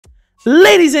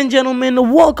Ladies and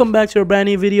gentlemen, welcome back to a brand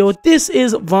new video. This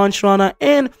is Vansh Rana,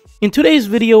 and in today's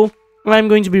video, I'm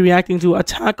going to be reacting to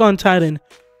Attack on Titan,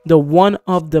 the one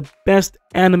of the best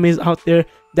animes out there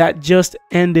that just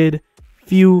ended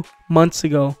few months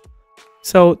ago.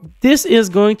 So this is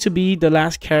going to be the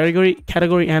last category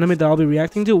anime that I'll be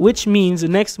reacting to, which means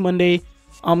next Monday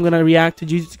I'm gonna react to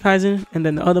Jujutsu Kaisen, and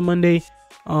then the other Monday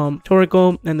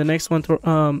Toriko, and the next one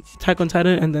Attack on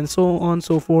Titan, and then so on and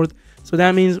so forth. So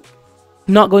that means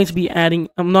I'm not going to be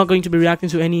reacting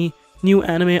to any new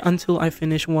anime until I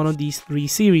finish one of these 3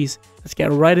 series. Let's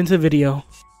get right into the video.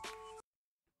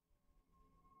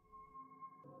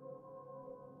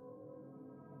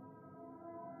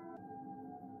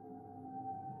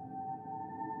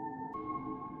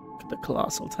 Look at the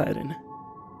Colossal Titan.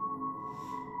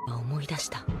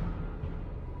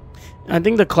 I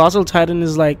think the Colossal Titan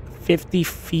is like 50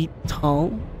 feet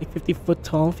tall, like 50 feet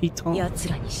tall.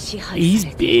 He's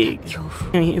big.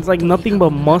 It's like nothing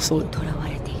but muscle.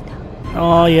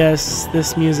 Oh yes,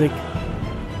 this music.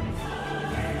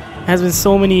 Has been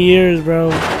so many years, bro.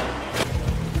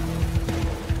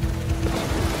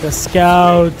 The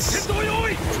scouts.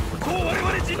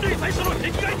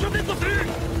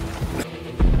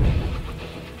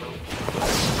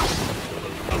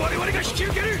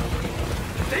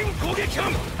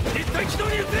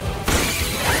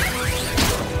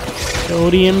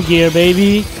 ODM gear,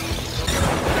 baby.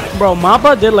 Bro,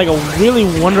 Mappa did like a really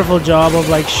wonderful job of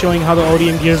like showing how the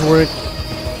ODM gears work.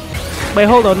 Wait,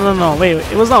 hold on, no, wait,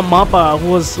 it was not Mappa who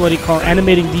was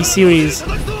animating these series.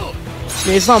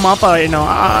 It's not Mappa right now.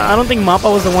 I don't think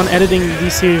Mappa was the one editing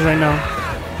these series right now.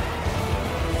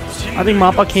 I think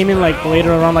Mappa came in like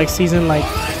later, around like season like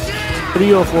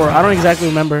 3 or 4. I don't exactly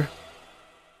remember,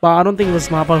 but I don't think it was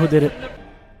Mappa who did it.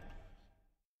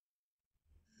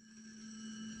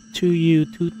 To you,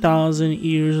 2,000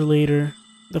 years later,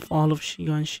 the fall of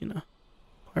Shiganshina,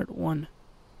 part 1.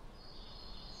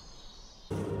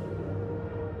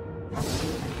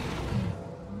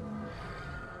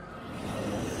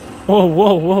 Whoa,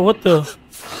 what the?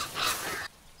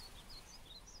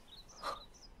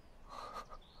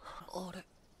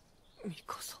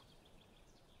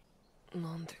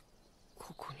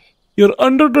 You're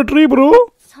under the tree,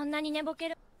 bro?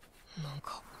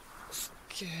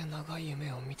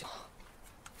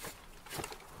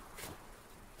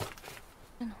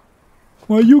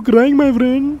 Why are you crying, my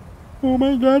friend? Oh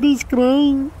my god, he's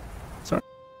crying. Sorry.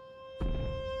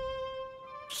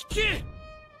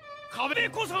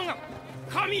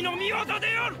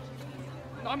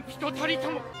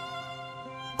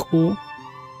 Cool.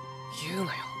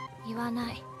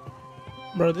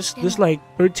 Bro, this like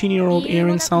 13-year-old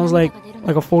Aaron sounds like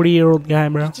a 40-year-old guy,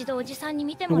 bro.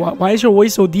 Why is your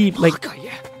voice so deep? Like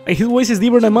his voice is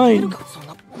deeper than mine.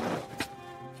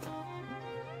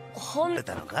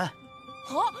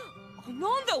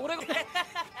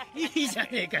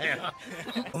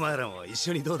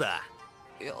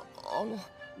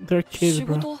 They're kids,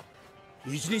 bro.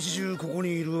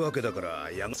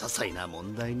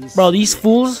 Bro, these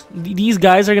fools, these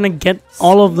guys are gonna get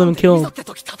all of them killed.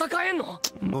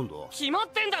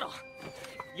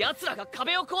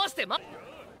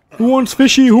 Who wants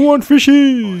fishy? Who wants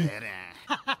fishy?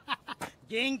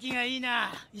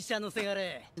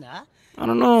 I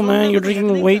don't know, man. You're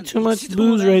drinking way too much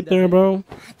booze right there, bro.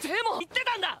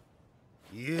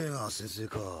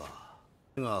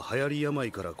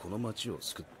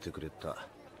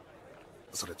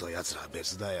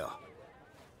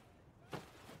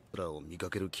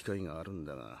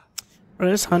 Bro,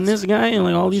 this Hannes guy and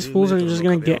like all these fools are just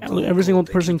gonna get every single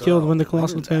person killed when the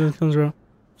Colossal Titan comes, bro.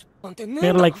 They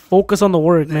gotta like focus on the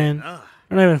work, man.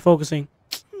 They're not even focusing.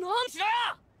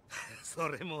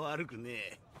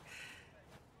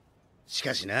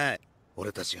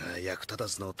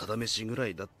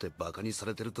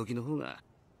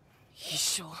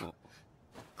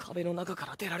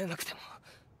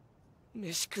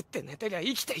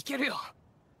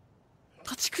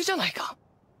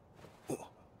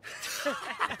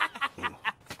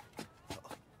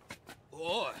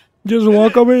 Just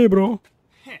walk away, bro.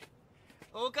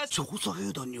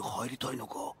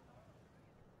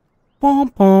 Pom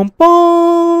pom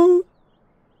pom.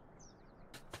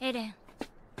 Eren,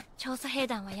 調査兵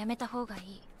団はやめた方がい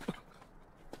い。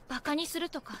バカにす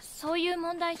るとかそういう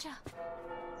問題じゃ。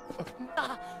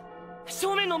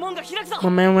My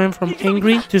man went from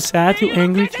angry to sad to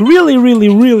angry to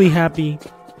really happy.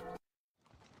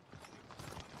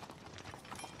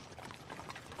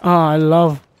 Ah, I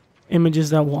love images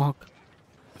that walk.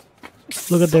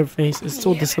 Look at their face. It's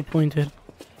so disappointed.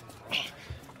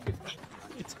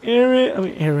 It's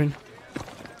Aaron.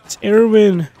 It's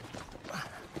Erwin.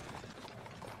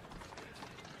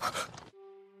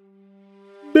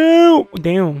 Oh,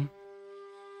 damn.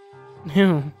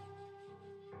 Damn.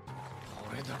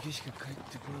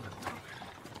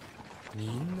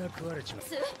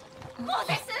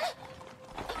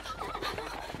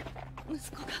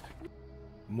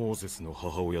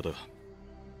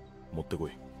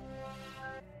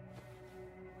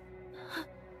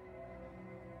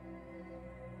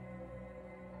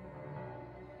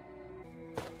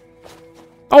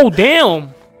 Oh,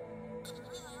 damn.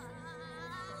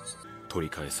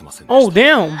 Oh,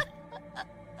 damn.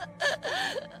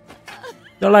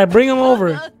 They're like, bring him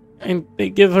over. And they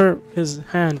give her his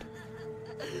hand.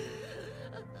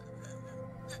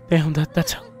 Damn,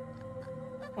 that's...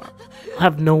 I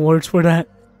have no words for that.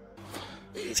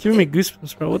 It's giving me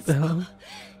goosebumps, bro. What the hell?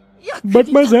 But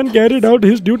my son carried out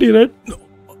his duty, right?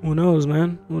 Who knows,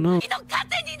 man? Who knows?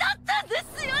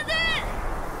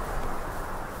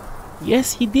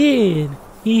 Yes, he did.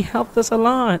 He helped us a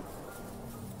lot.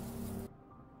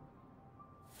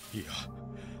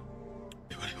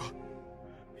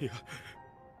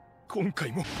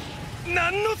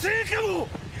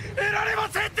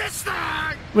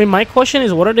 I mean, my question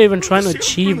is, what are they even trying to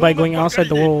achieve by going outside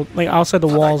the world, like outside the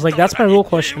walls? Like, that's my real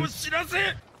question.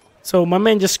 So my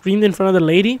man just screamed in front of the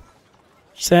lady,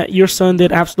 said, "Your son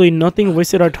did absolutely nothing,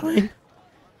 wasted our time,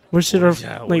 wasted our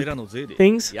like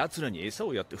things,"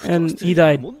 and he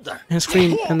died and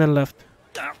screamed and then left.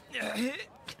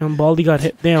 And Baldy got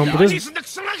hit. Damn, but this.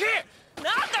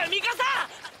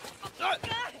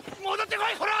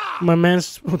 My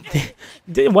man's.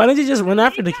 Why don't you just run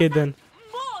after the kid then?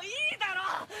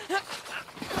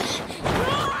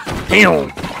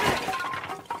 Damn.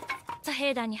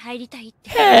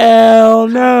 Hell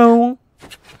no.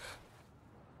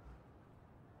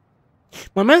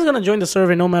 My man's gonna join the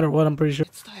survey no matter what, I'm pretty sure.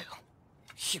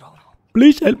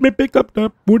 Please help me pick up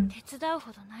the wood.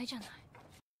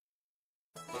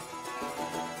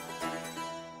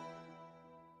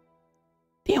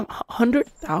 Damn,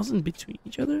 100,000 between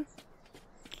each other?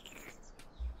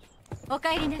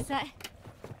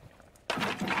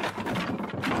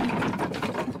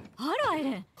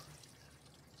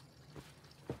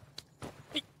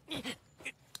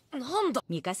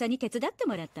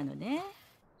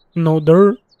 No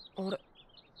dirt.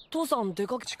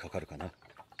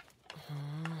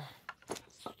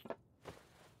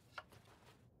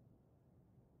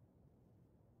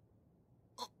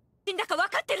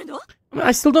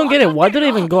 I still don't get it. Why did they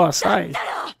even go outside?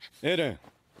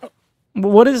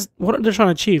 What are they trying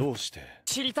to achieve?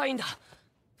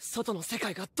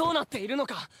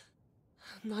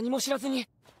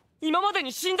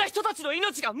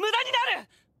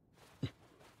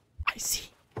 I see.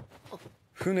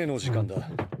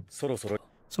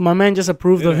 So my man just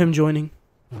approved of him joining.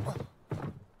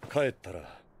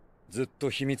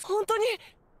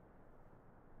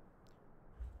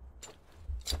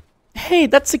 Hey,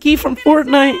 that's the key from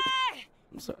Fortnite.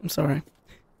 I'm sorry.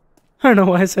 I don't know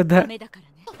why I said that.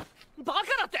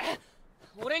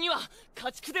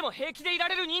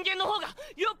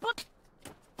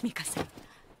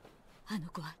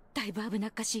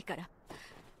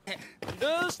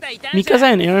 Mikasa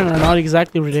and Eren are not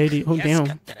exactly related. Oh,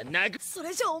 damn.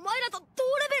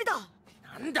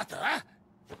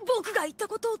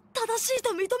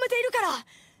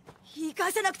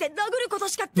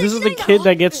 This is the kid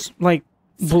that gets, like,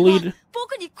 bullied,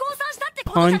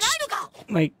 punched,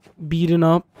 like, beaten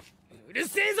up.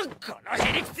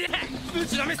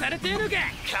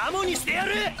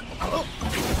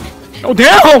 Oh,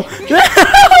 damn!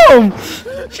 Damn!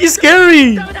 She's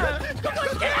scary!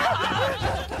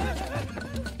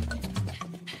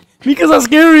 Mikasa's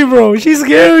scary, bro! She's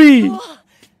scary!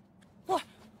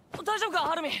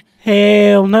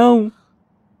 Hell no!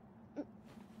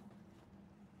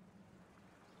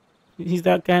 He's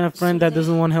that kind of friend that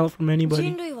doesn't want help from anybody.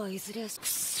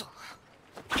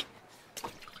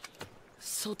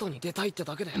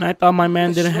 And I thought my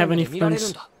man didn't have any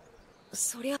friends.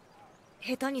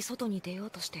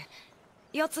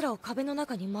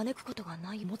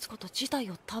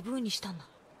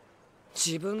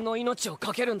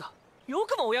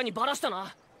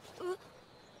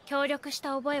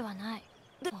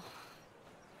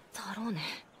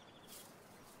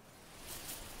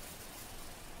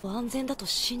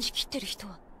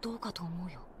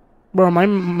 Bro, my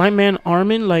man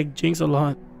Armin like jinx a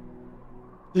lot.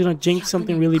 He's gonna jinx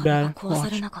something really bad.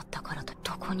 Watch.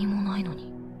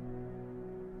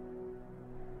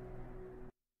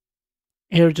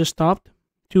 Air just stopped.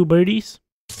 2 birdies.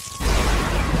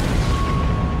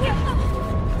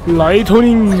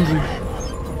 Lightning.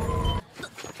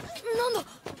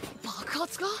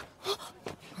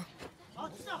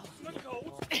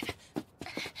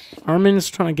 Armin is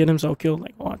trying to get himself killed.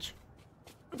 Like, watch.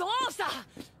 どうした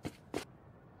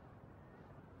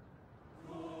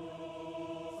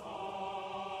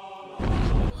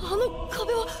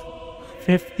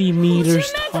 50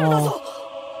 meters tall.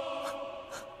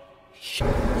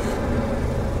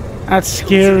 That's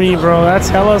scary, bro. That's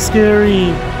hella scary.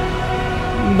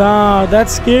 Nah,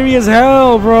 that's scary as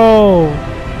hell, bro.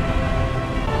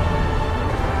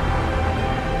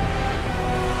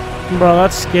 Bro,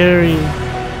 that's scary.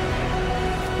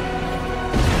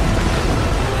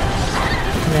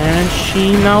 Man,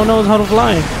 she now knows how to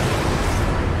fly.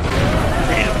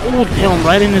 Damn, oh, damn,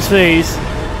 right in his face.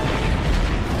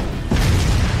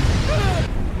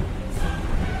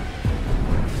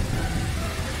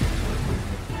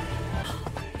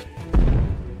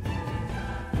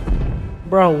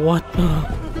 Bro, what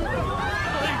the?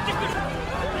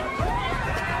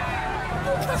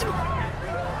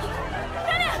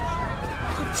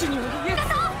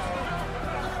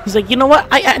 He's like, you know what?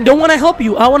 I don't want to help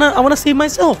you. I wanna save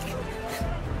myself.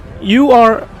 You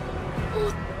are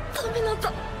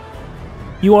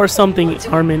something,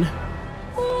 Armin.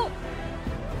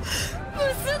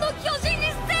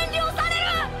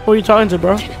 Who are you talking to,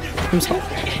 bro? Himself.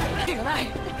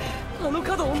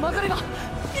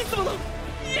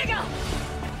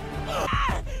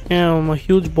 Damn, a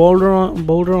huge boulder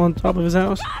on top of his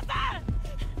house.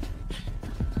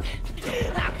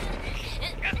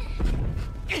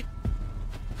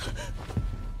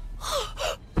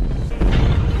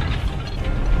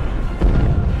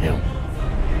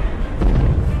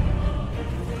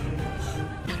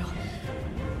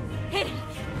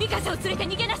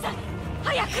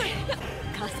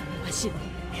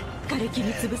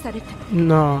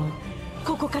 No.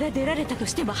 ここから出られたと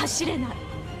しても走れない。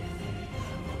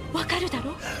わかるだ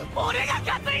ろ？俺が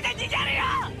担いで逃げるよ。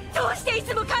どうしてい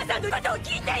つも母さんのことを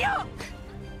聞いてよ。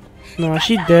No,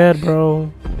 she dead, bro.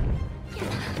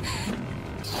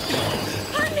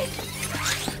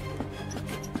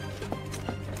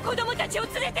 子供たちを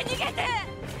連れて逃げて。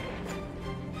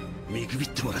見くびっ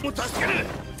てもらう。もう助ける。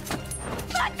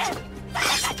待って。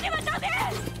戦ってはダメ。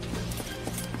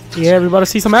Yeah, everybody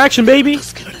see some action, baby.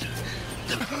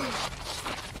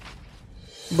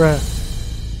 Bruh.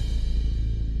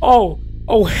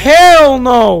 Oh hell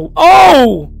no.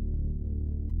 Oh,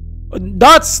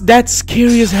 that's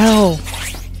scary as hell.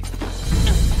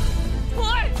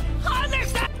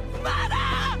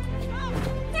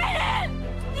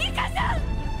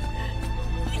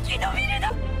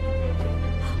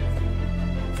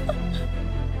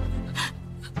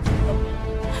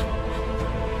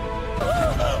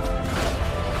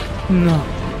 No.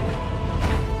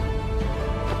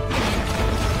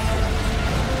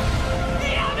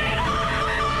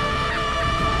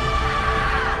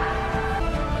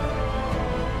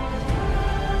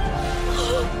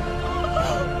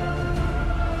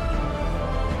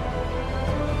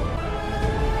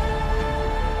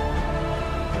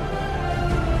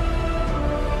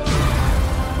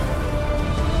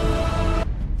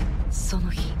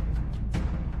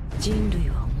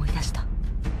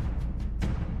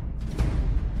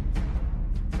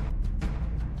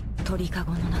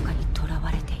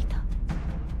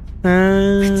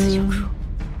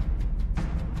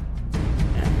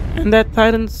 And that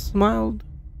Titan smiled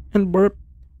and burped,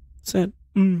 said,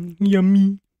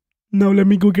 yummy. Now let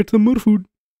me go get some more food.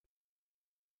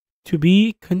 To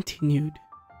be continued.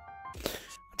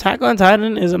 Attack on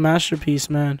Titan is a masterpiece,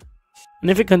 man.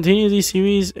 And if it continues these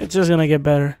series, it's just gonna get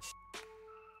better.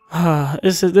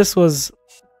 This is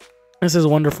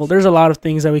wonderful. There's a lot of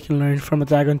things that we can learn from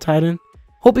Attack on Titan.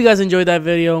 Hope you guys enjoyed that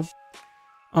video.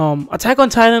 Attack on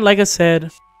Titan, like I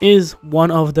said, is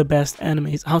one of the best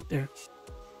animes out there.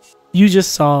 You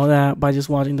just saw that by just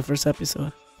watching the first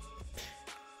episode.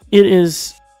 It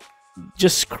is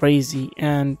just crazy,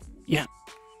 and yeah.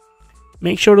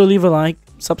 Make sure to leave a like,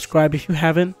 subscribe if you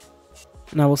haven't,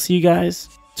 and I will see you guys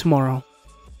tomorrow.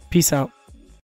 Peace out.